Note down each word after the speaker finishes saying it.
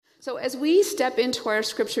So as we step into our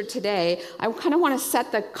scripture today, I kind of want to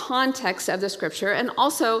set the context of the scripture and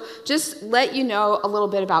also just let you know a little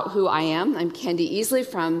bit about who I am. I'm Candy Easley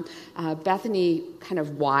from Bethany kind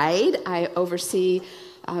of wide. I oversee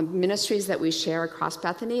ministries that we share across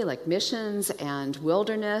Bethany, like missions and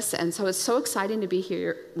wilderness. And so it's so exciting to be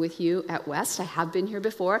here with you at West. I have been here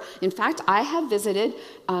before. In fact, I have visited,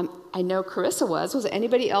 I know Carissa was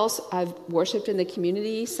anybody else? I've worshiped in the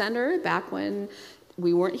community center back when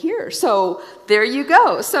we weren't here. So there you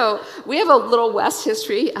go. So we have a little West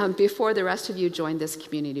history before the rest of you joined this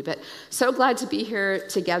community. But so glad to be here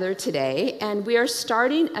together today. And we are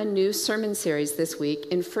starting a new sermon series this week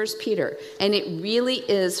in 1 Peter. And it really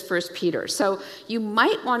is 1 Peter. So you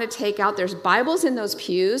might want to take out, there's Bibles in those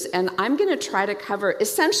pews. And I'm going to try to cover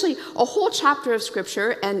essentially a whole chapter of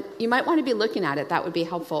Scripture. And you might want to be looking at it. That would be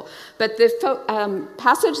helpful. But the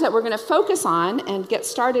passage that we're going to focus on and get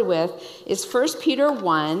started with is 1 Peter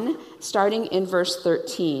 1, starting in verse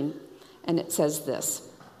 13, and it says this.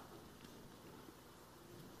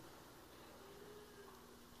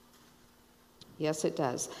 Yes, it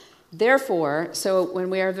does. Therefore, so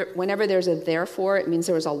whenever there's a therefore, it means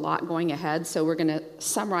there was a lot going ahead, so we're going to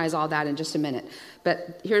summarize all that in just a minute.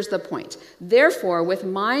 But here's the point. Therefore, with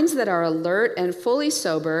minds that are alert and fully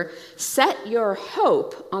sober, set your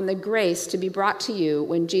hope on the grace to be brought to you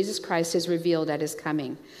when Jesus Christ is revealed at his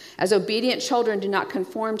coming. As obedient children, do not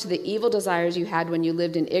conform to the evil desires you had when you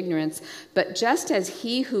lived in ignorance, but just as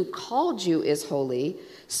he who called you is holy,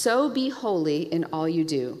 so be holy in all you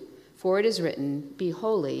do. For it is written, be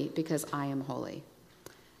holy because I am holy.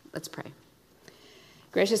 Let's pray.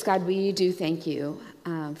 Gracious God, we do thank you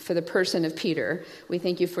for the person of Peter. We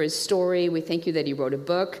thank you for his story. We thank you that he wrote a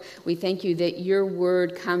book. We thank you that your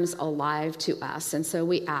word comes alive to us. And so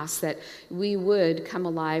we ask that we would come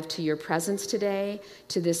alive to your presence today,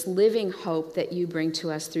 to this living hope that you bring to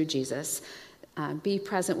us through Jesus. Be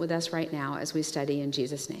present with us right now as we study in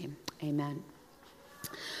Jesus' name. Amen.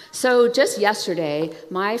 So just yesterday,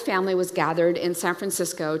 my family was gathered in San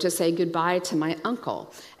Francisco to say goodbye to my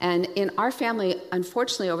uncle. And in our family,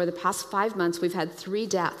 unfortunately, over the past 5 months, we've had 3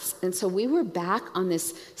 deaths. And so we were back on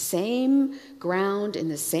this same ground in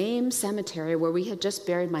the same cemetery where we had just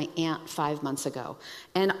buried my aunt 5 months ago.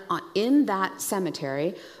 And in that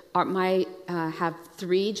cemetery, have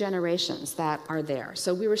 3 generations that are there.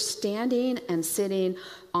 So we were standing and sitting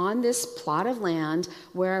on this plot of land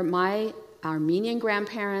where my Armenian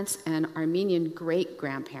grandparents and Armenian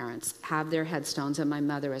great-grandparents have their headstones, and my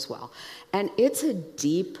mother as well. And it's a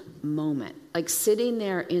deep moment, like sitting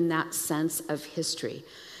there in that sense of history.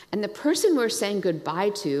 And the person we're saying goodbye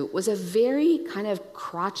to was a very kind of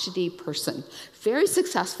crotchety person, very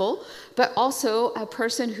successful, but also a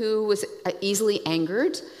person who was easily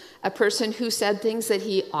angered, a person who said things that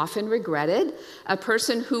he often regretted, a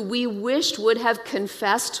person who we wished would have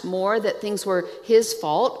confessed more that things were his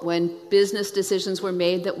fault when business decisions were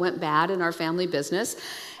made that went bad in our family business.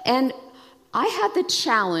 And I had the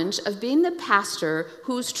challenge of being the pastor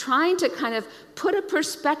who's trying to kind of put a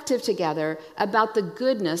perspective together about the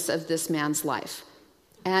goodness of this man's life.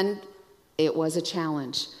 And it was a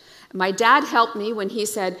challenge. My dad helped me when he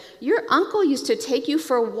said, your uncle used to take you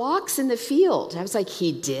for walks in the field. I was like,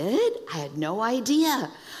 he did? I had no idea.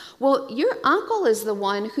 Well, your uncle is the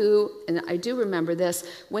one who, and I do remember this,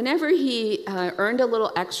 whenever he earned a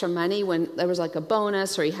little extra money, when there was like a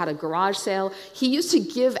bonus or he had a garage sale, he used to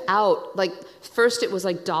give out, like, first it was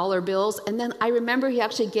like dollar bills, and then I remember he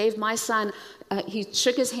actually gave my son, he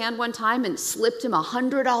shook his hand one time and slipped him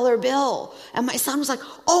 $100 bill. And my son was like,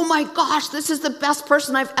 oh my gosh, this is the best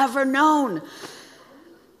person I've ever known.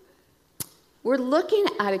 We're looking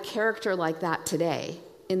at a character like that today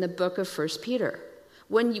in the book of 1 Peter.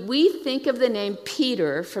 When we think of the name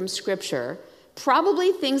Peter from Scripture,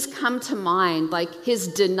 probably things come to mind like his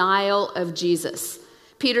denial of Jesus.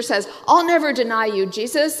 Peter says, I'll never deny you,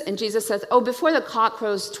 Jesus. And Jesus says, oh, before the cock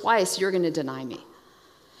crows twice, you're going to deny me.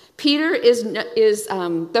 Peter is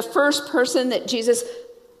the first person that Jesus,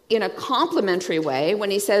 in a complimentary way,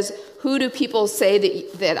 when he says, who do people say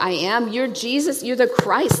that I am? You're Jesus, you're the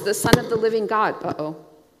Christ, the Son of the living God. Uh-oh.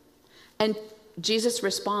 And Jesus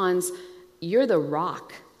responds, you're the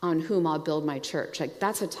rock on whom I'll build my church. Like,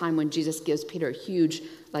 that's a time when Jesus gives Peter a huge,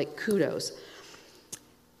 like, kudos.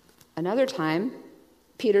 Another time,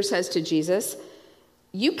 Peter says to Jesus,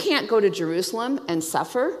 you can't go to Jerusalem and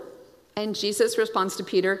suffer. And Jesus responds to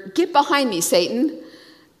Peter, get behind me, Satan.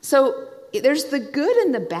 So there's the good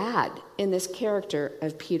and the bad in this character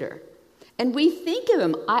of Peter. And we think of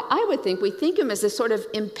him, I would think, we think of him as this sort of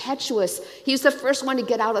impetuous, he's the first one to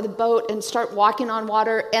get out of the boat and start walking on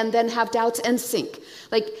water and then have doubts and sink.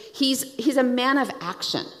 Like, he's a man of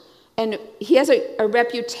action. And he has a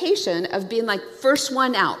reputation of being like first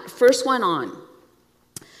one out, first one on.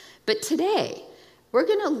 But today, we're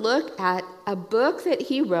going to look at a book that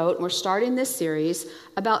he wrote, and we're starting this series,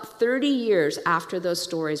 about 30 years after those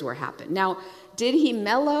stories were happened. Now, did he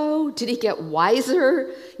mellow? Did he get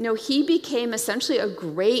wiser? No, he became essentially a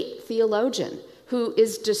great theologian who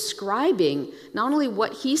is describing not only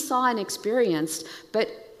what he saw and experienced, but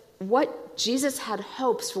what Jesus had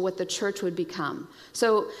hopes for what the church would become.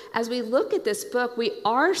 So as we look at this book, we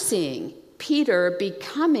are seeing Peter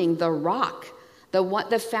becoming the rock,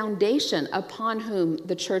 the foundation upon whom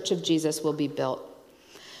the church of Jesus will be built.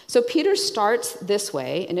 So Peter starts this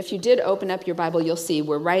way, and if you did open up your Bible, you'll see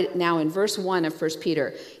we're right now in verse 1 of 1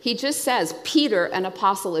 Peter. He just says, Peter, an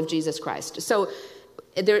apostle of Jesus Christ. So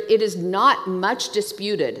it is not much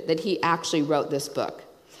disputed that he actually wrote this book.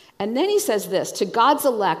 And then he says this, to God's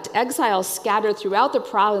elect, exiles scattered throughout the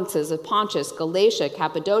provinces of Pontus, Galatia,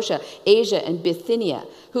 Cappadocia, Asia, and Bithynia,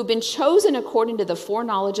 who've been chosen according to the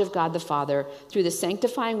foreknowledge of God the Father through the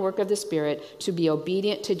sanctifying work of the Spirit to be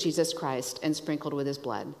obedient to Jesus Christ and sprinkled with his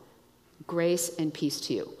blood. Grace and peace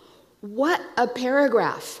to you. What a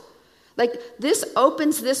paragraph. Like, this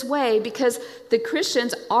opens this way because the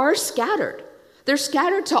Christians are scattered. They're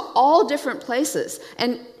scattered to all different places.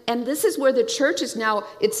 And this is where the church is now,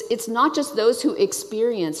 it's not just those who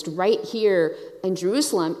experienced right here in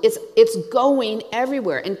Jerusalem, it's going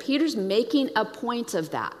everywhere. And Peter's making a point of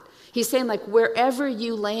that. He's saying, like, wherever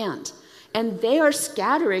you land. And they are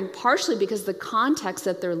scattering partially because the context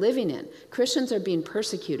that they're living in. Christians are being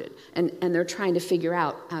persecuted, and they're trying to figure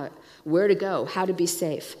out where to go, how to be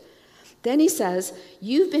safe. Then he says,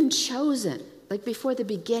 you've been chosen, like before the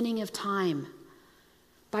beginning of time,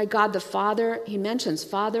 by God the Father. He mentions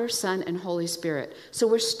Father, Son, and Holy Spirit. So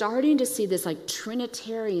we're starting to see this like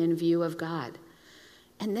Trinitarian view of God.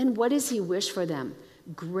 And then what does he wish for them?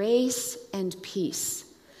 Grace and peace.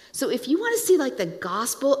 So if you want to see like the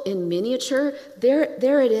gospel in miniature,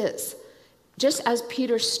 there it is. Just as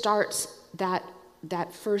Peter starts that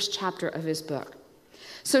first chapter of his book.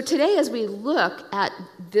 So today, as we look at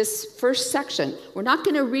this first section, we're not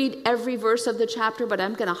going to read every verse of the chapter, but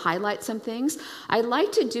I'm going to highlight some things. I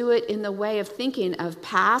like to do it in the way of thinking of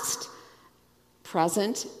past,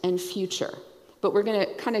 present, and future. But we're going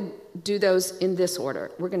to kind of do those in this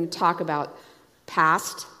order. We're going to talk about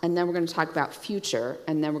past, and then we're going to talk about future,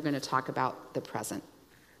 and then we're going to talk about the present.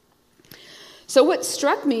 So what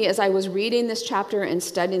struck me as I was reading this chapter and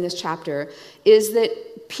studying this chapter is that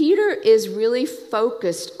Peter is really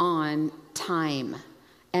focused on time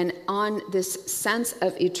and on this sense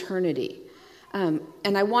of eternity.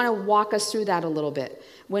 And I want to walk us through that a little bit.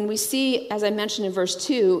 When we see, as I mentioned in verse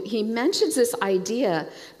 2, he mentions this idea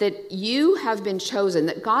that you have been chosen,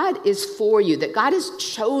 that God is for you, that God is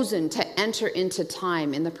chosen to enter into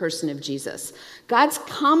time in the person of Jesus. God's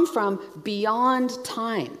come from beyond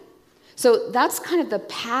time. So that's kind of the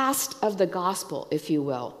past of the gospel, if you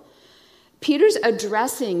will. Peter's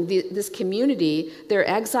addressing this community. They're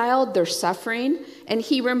exiled, they're suffering, and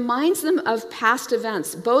he reminds them of past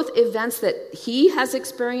events, both events that he has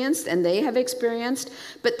experienced and they have experienced,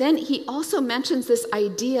 but then he also mentions this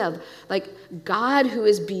idea of like God who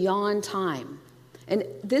is beyond time. And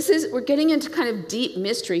we're getting into kind of deep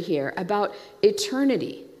mystery here about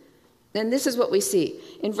eternity. And this is what we see.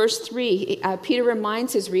 In verse 3, Peter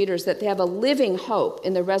reminds his readers that they have a living hope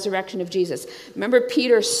in the resurrection of Jesus. Remember,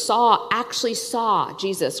 Peter actually saw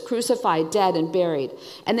Jesus crucified, dead, and buried.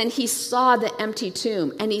 And then he saw the empty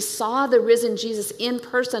tomb, and he saw the risen Jesus in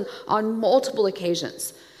person on multiple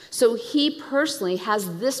occasions. So he personally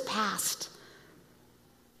has this past.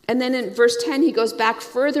 And then in verse 10, he goes back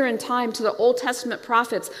further in time to the Old Testament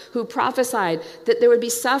prophets who prophesied that there would be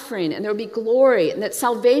suffering and there would be glory and that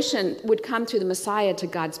salvation would come through the Messiah to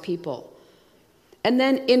God's people. And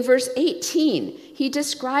then in verse 18, he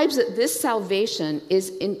describes that this salvation is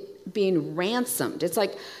in being ransomed. It's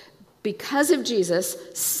like because of Jesus,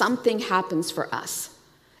 something happens for us.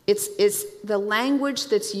 It's the language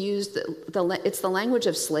that's used, it's the language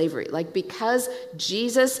of slavery. Like because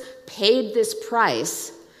Jesus paid this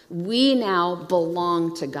price, we now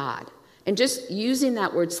belong to God. And just using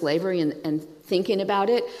that word slavery and thinking about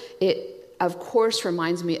it, it of course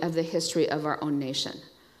reminds me of the history of our own nation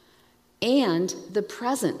and the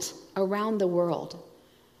present around the world.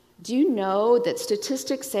 Do you know that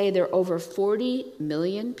statistics say there are over 40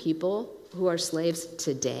 million people who are slaves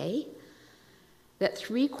today? That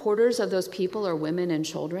 3/4 of those people are women and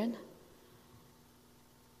children?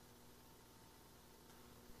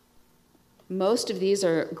 Most of these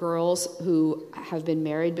are girls who have been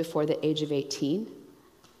married before the age of 18.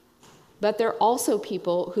 But they're also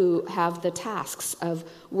people who have the tasks of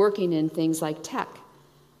working in things like tech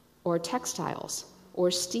or textiles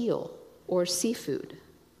or steel or seafood.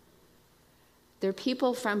 They're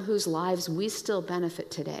people from whose lives we still benefit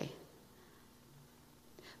today.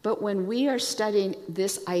 But when we are studying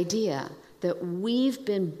this idea that we've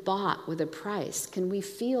been bought with a price, can we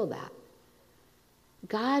feel that?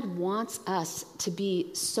 God wants us to be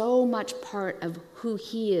so much part of who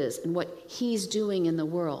he is and what he's doing in the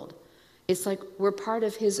world. It's like we're part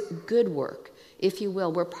of his good work, if you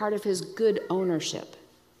will. We're part of his good ownership.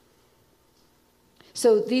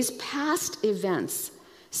 So these past events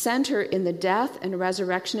center in the death and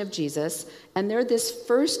resurrection of Jesus, and they're this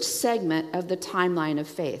first segment of the timeline of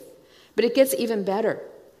faith. But it gets even better.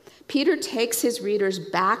 Peter takes his readers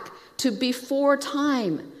back to before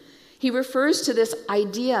time. He refers to this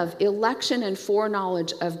idea of election and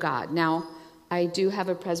foreknowledge of God. Now, I do have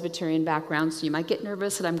a Presbyterian background, so you might get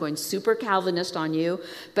nervous that I'm going super Calvinist on you,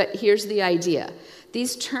 but here's the idea.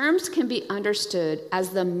 These terms can be understood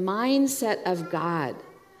as the mindset of God.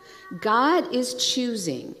 God is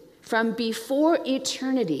choosing from before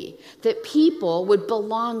eternity that people would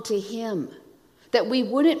belong to him, that we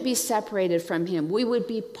wouldn't be separated from him. We would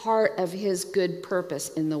be part of his good purpose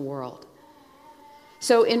in the world.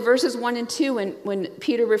 So in verses 1 and 2, when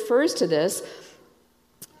Peter refers to this,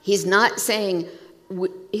 he's not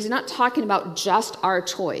talking about just our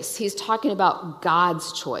choice. He's talking about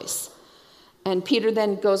God's choice. And Peter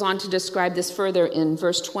then goes on to describe this further in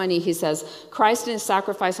verse 20. He says, Christ in his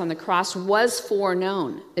sacrifice on the cross was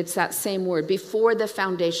foreknown. It's that same word, before the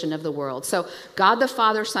foundation of the world. So God the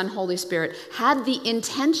Father, Son, Holy Spirit had the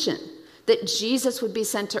intention that Jesus would be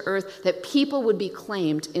sent to earth, that people would be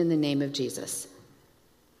claimed in the name of Jesus.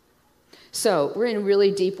 So we're in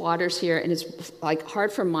really deep waters here, and it's like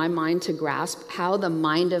hard for my mind to grasp how the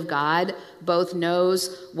mind of God both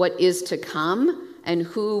knows what is to come and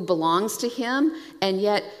who belongs to him, and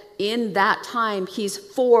yet in that time he's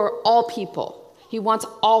for all people. He wants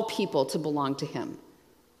all people to belong to him.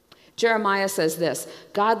 Jeremiah says this,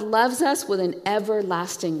 God loves us with an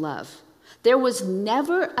everlasting love. There was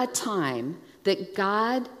never a time that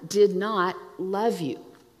God did not love you.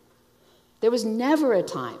 There was never a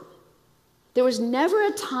time. There was never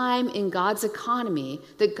a time in God's economy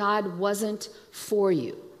that God wasn't for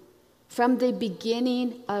you. From the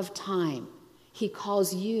beginning of time, he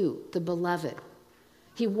calls you the beloved.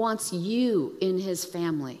 He wants you in his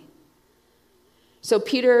family. So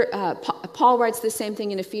Paul writes the same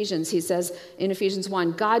thing in Ephesians. He says in Ephesians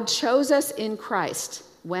 1, God chose us in Christ.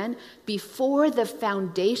 When? Before the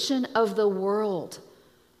foundation of the world.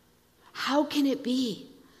 How can it be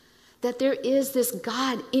that there is this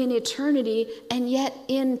God in eternity and yet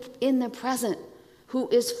in the present who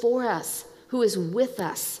is for us, who is with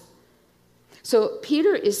us? So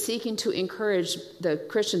Peter is seeking to encourage the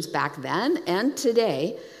Christians back then and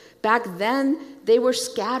today. Back then, they were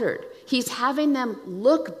scattered. He's having them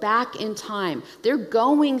look back in time. They're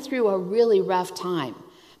going through a really rough time.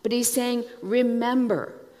 But he's saying,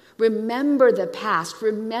 remember the past.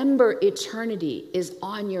 Remember eternity is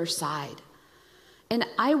on your side. And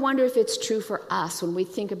I wonder if it's true for us when we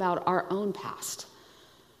think about our own past.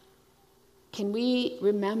 Can we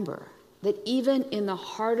remember that even in the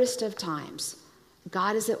hardest of times,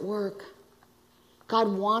 God is at work? God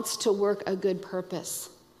wants to work a good purpose.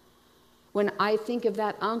 When I think of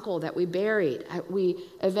that uncle that we buried, we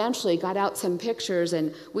eventually got out some pictures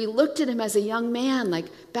and we looked at him as a young man, like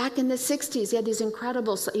back in the 60s. He had these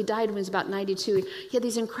incredible, he died when he was about 92. He had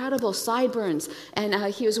these incredible sideburns, and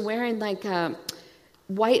he was wearing like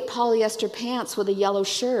white polyester pants with a yellow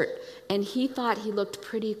shirt, and he thought he looked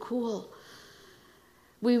pretty cool.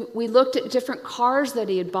 We looked at different cars that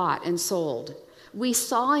he had bought and sold. We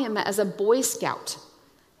saw him as a Boy Scout,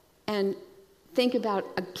 and think about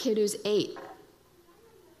a kid who's 8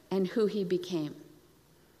 and who he became.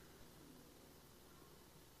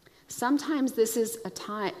 Sometimes this is a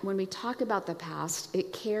time, when we talk about the past,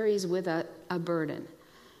 it carries with a burden.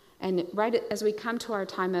 And right as we come to our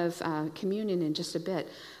time of communion in just a bit,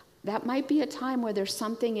 that might be a time where there's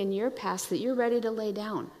something in your past that you're ready to lay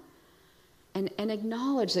down and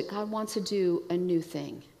acknowledge that God wants to do a new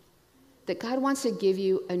thing, that God wants to give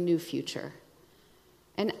you a new future.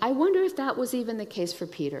 And I wonder if that was even the case for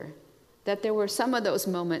Peter, that there were some of those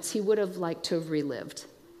moments he would have liked to have relived,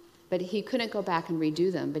 but he couldn't go back and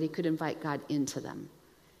redo them, but he could invite God into them.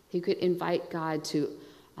 He could invite God to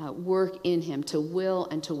work in him, to will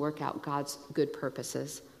and to work out God's good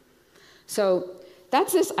purposes. So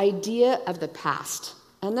that's this idea of the past.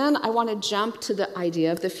 And then I want to jump to the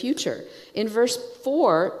idea of the future. In verse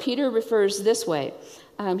 4, Peter refers this way.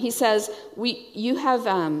 he says, you have,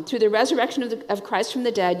 through the resurrection of Christ from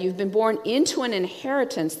the dead, you've been born into an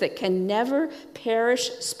inheritance that can never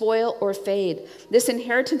perish, spoil, or fade. This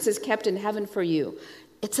inheritance is kept in heaven for you.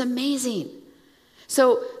 It's amazing.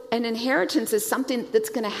 So an inheritance is something that's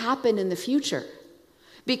going to happen in the future.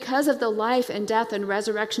 Because of the life and death and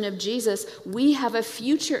resurrection of Jesus, we have a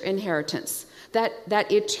future inheritance.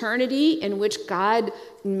 That eternity in which God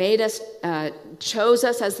made us, chose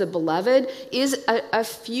us as the beloved, is a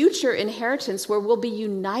future inheritance where we'll be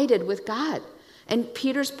united with God. And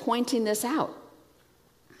Peter's pointing this out.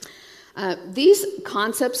 These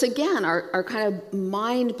concepts, again, are kind of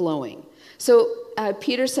mind-blowing. So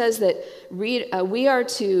Peter says that we are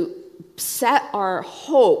to set our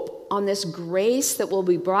hope on this grace that will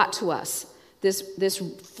be brought to us, this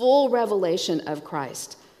full revelation of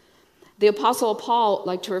Christ. The Apostle Paul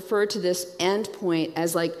liked to refer to this end point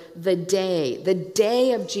as like the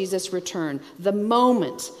day of Jesus' return, the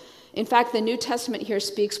moment. In fact, the New Testament here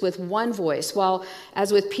speaks with one voice, while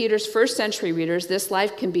as with Peter's first century readers, this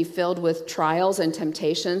life can be filled with trials and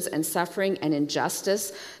temptations and suffering and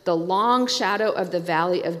injustice, the long shadow of the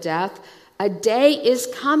valley of death, a day is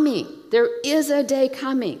coming. There is a day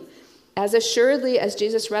coming, as assuredly as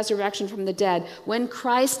Jesus' resurrection from the dead, when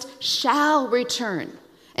Christ shall return.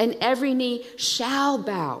 And every knee shall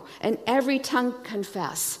bow, and every tongue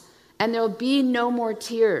confess. And there'll be no more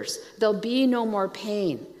tears. There'll be no more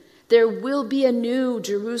pain. There will be a new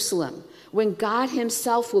Jerusalem when God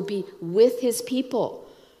himself will be with his people.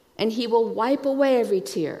 And he will wipe away every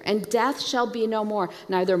tear. And death shall be no more.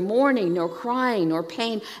 Neither mourning, nor crying, nor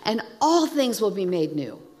pain. And all things will be made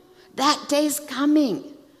new. That day's coming.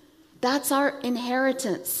 That's our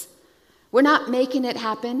inheritance. We're not making it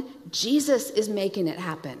happen. Jesus is making it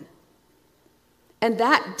happen. And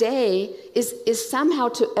that day is somehow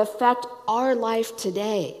to affect our life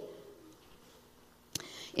today.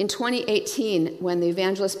 In 2018, when the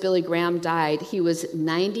evangelist Billy Graham died, he was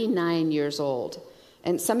 99 years old.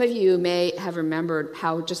 And some of you may have remembered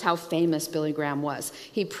how famous Billy Graham was.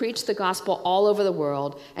 He preached the gospel all over the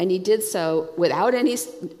world, and he did so without any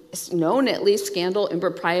known, at least, scandal,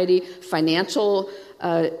 impropriety, financial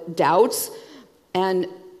doubts. And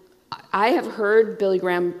I have heard Billy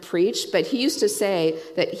Graham preach, but he used to say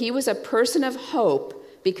that he was a person of hope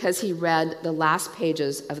because he read the last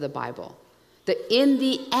pages of the Bible. That in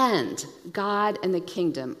the end, God and the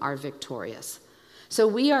kingdom are victorious. So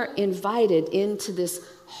we are invited into this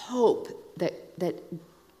hope that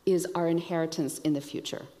is our inheritance in the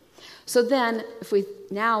future. So then,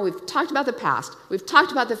 we've talked about the past, we've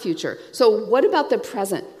talked about the future. So what about the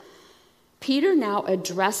present? Peter now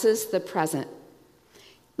addresses the present.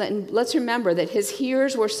 Let's remember that his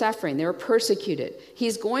hearers were suffering. They were persecuted.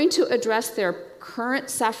 He's going to address their current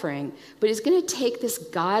suffering, but he's going to take this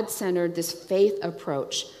God-centered, this faith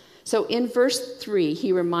approach. So in verse 3,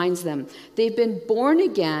 he reminds them, they've been born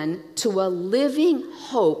again to a living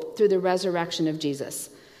hope through the resurrection of Jesus.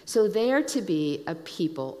 So they are to be a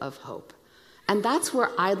people of hope. And that's where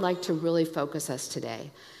I'd like to really focus us today.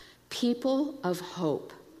 People of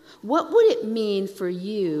hope. What would it mean for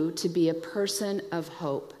you to be a person of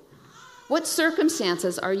hope? What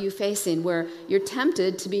circumstances are you facing where you're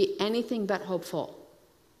tempted to be anything but hopeful?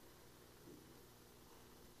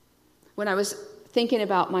 When I was thinking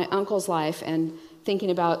about my uncle's life and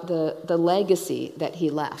thinking about the legacy that he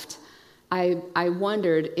left, I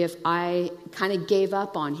wondered if I kind of gave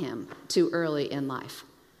up on him too early in life.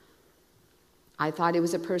 I thought he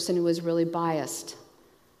was a person who was really biased.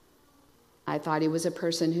 I thought he was a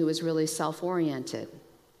person who was really self-oriented.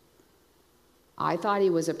 I thought he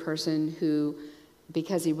was a person who,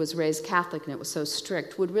 because he was raised Catholic and it was so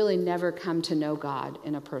strict, would really never come to know God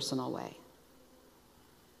in a personal way.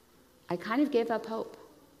 I kind of gave up hope.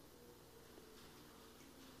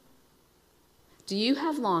 Do you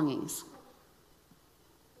have longings?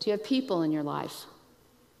 Do you have people in your life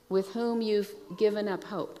with whom you've given up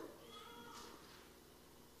hope?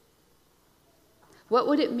 What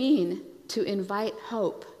would it mean to invite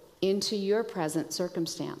hope into your present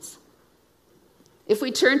circumstance? If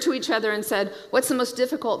we turned to each other and said, what's the most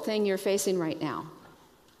difficult thing you're facing right now?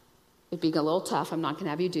 It'd be a little tough. I'm not going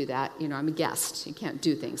to have you do that. You know, I'm a guest. You can't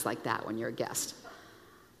do things like that when you're a guest.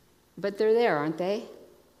 But they're there, aren't they?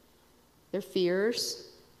 Their fears,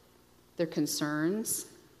 their concerns,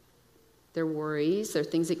 their worries, their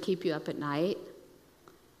things that keep you up at night.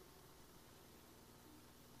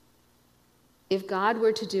 If God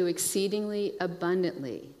were to do exceedingly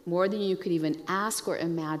abundantly, more than you could even ask or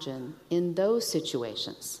imagine in those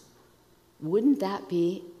situations, wouldn't that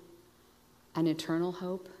be an eternal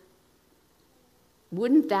hope?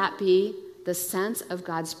 Wouldn't that be the sense of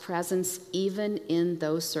God's presence even in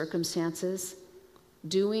those circumstances,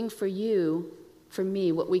 doing for you, for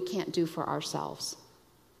me, what we can't do for ourselves.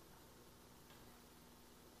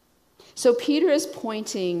 So Peter is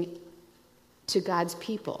pointing to God's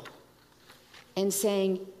people and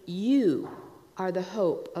saying, you are the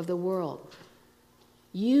hope of the world.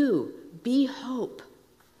 You be hope.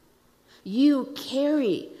 You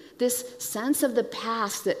carry this sense of the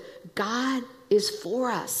past that God is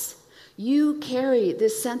for us. You carry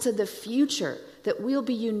this sense of the future, that we'll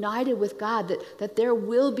be united with God, that there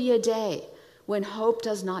will be a day when hope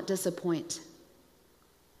does not disappoint.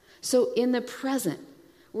 So in the present,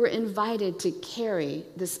 we're invited to carry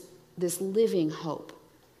this living hope.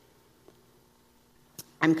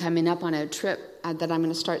 I'm coming up on a trip that I'm going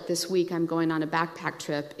to start this week. I'm going on a backpack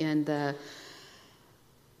trip in the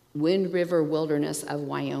Wind River Wilderness of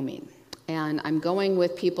Wyoming. And I'm going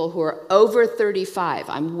with people who are over 35.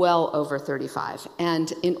 I'm well over 35.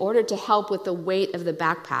 And in order to help with the weight of the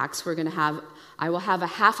backpacks, I will have a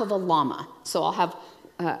half of a llama. So I'll have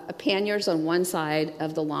panniers on one side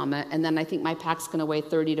of the llama, and then I think my pack's going to weigh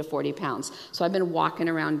 30 to 40 pounds. So I've been walking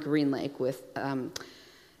around Green Lake with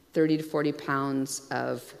 30 to 40 pounds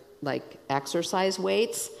of like exercise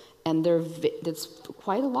weights, and that's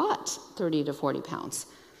quite a lot, 30 to 40 pounds.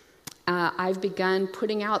 I've begun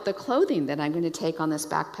putting out the clothing that I'm going to take on this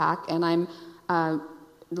backpack, and I'm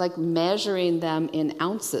measuring them in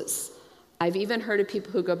ounces. I've even heard of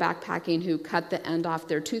people who go backpacking who cut the end off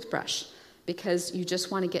their toothbrush because you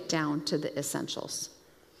just want to get down to the essentials.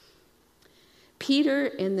 Peter,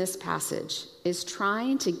 in this passage, is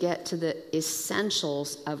trying to get to the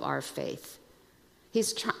essentials of our faith.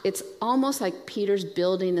 It's almost like Peter's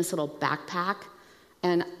building this little backpack,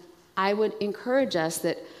 and I would encourage us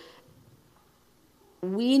that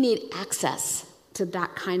we need access to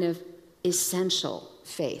that kind of essential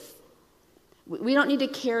faith. We don't need to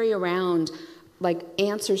carry around like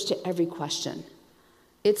answers to every question.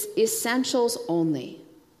 It's essentials only.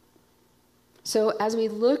 So as we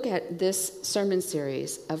look at this sermon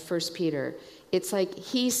series of 1 Peter, it's like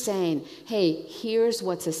he's saying, hey, here's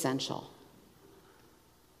what's essential.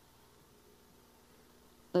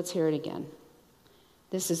 Let's hear it again.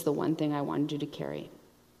 This is the one thing I wanted you to carry.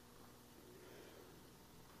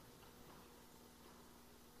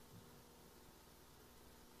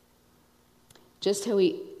 Just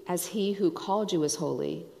as he who called you is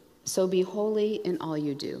holy, so be holy in all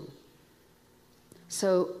you do.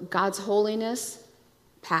 So God's holiness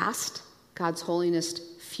past, God's holiness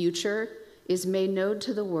future is made known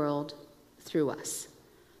to the world through us,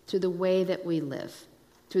 through the way that we live,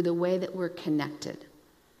 through the way that we're connected.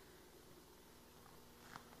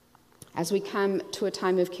 As we come to a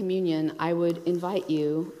time of communion, I would invite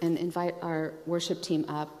you and invite our worship team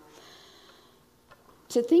up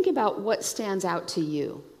to think about what stands out to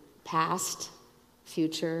you, past,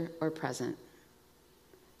 future, or present.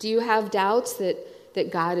 Do you have doubts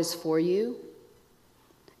that God is for you?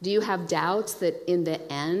 Do you have doubts that in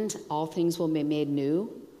the end, all things will be made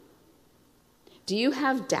new? Do you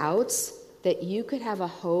have doubts that you could have a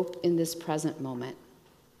hope in this present moment?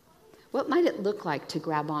 What might it look like to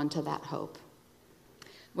grab onto that hope?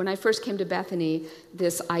 When I first came to Bethany,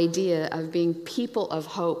 this idea of being people of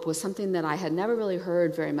hope was something that I had never really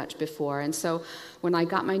heard very much before. And so when I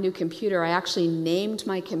got my new computer, I actually named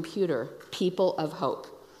my computer People of Hope.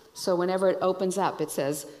 So whenever it opens up, it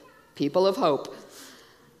says, People of Hope.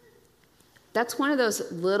 That's one of those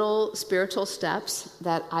little spiritual steps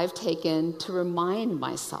that I've taken to remind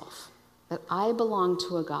myself that I belong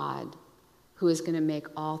to a God who is going to make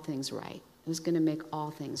all things right, who's going to make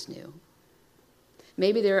all things new.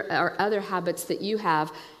 Maybe there are other habits that you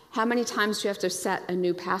have. How many times do you have to set a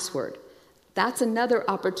new password? That's another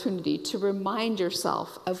opportunity to remind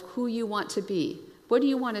yourself of who you want to be. What do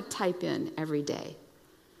you want to type in every day?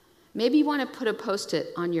 Maybe you want to put a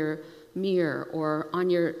Post-it on your mirror or on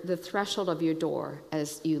the threshold of your door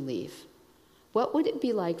as you leave. What would it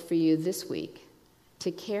be like for you this week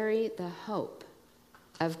to carry the hope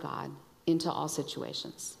of God into all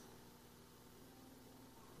situations?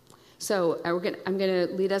 So I'm going to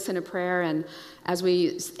lead us in a prayer, and as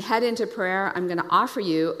we head into prayer, I'm going to offer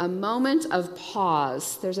you a moment of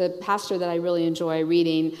pause. There's a pastor that I really enjoy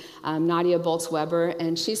reading, Nadia Bolz-Weber,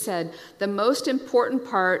 and she said, the most important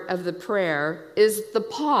part of the prayer is the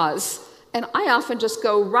pause. And I often just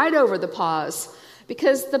go right over the pause,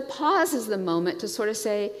 because the pause is the moment to sort of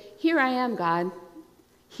say, here I am, God.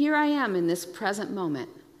 Here I am in this present moment.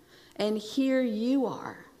 And here you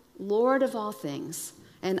are, Lord of all things.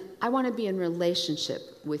 And I want to be in relationship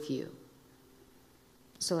with you.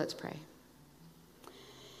 So let's pray.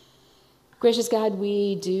 Gracious God,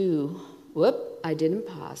 we do Whoop, I didn't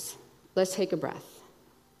pause. Let's take a breath.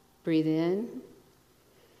 Breathe in.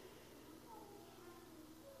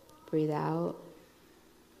 Breathe out.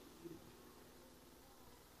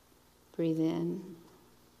 Breathe in.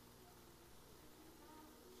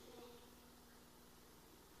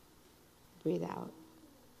 Breathe out.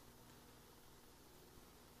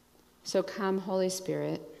 So come, Holy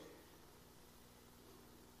Spirit.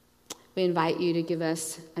 We invite you to give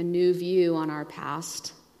us a new view on our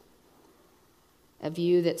past, a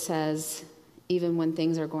view that says, even when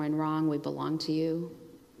things are going wrong, we belong to you.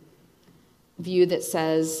 A view that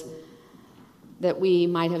says that we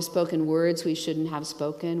might have spoken words we shouldn't have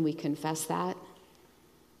spoken. We confess that.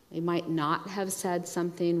 We might not have said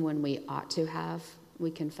something when we ought to have.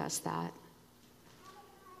 We confess that.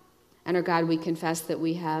 And our God, we confess that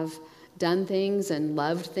we have done things and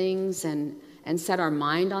loved things and set our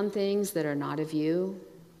mind on things that are not of you.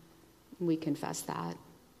 We confess that.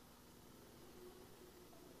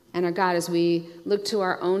 And our God, as we look to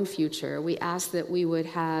our own future, we ask that we would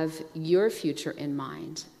have your future in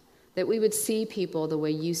mind, that we would see people the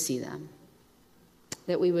way you see them,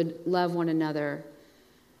 that we would love one another,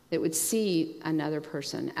 that would see another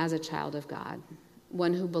person as a child of God,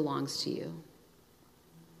 one who belongs to you.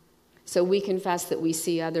 So we confess that we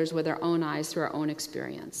see others with our own eyes through our own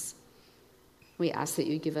experience. We ask that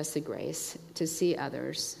you give us the grace to see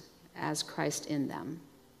others as Christ in them.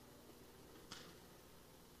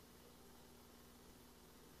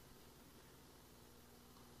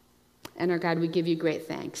 And our God, we give you great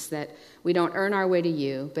thanks that we don't earn our way to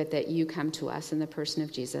you, but that you come to us in the person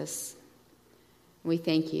of Jesus. We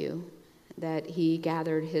thank you that he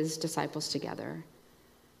gathered his disciples together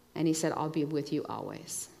and he said, I'll be with you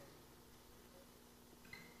always.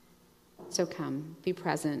 So come, be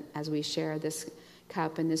present as we share this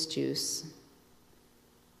cup and this juice.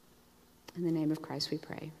 In the name of Christ we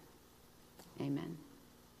pray. Amen.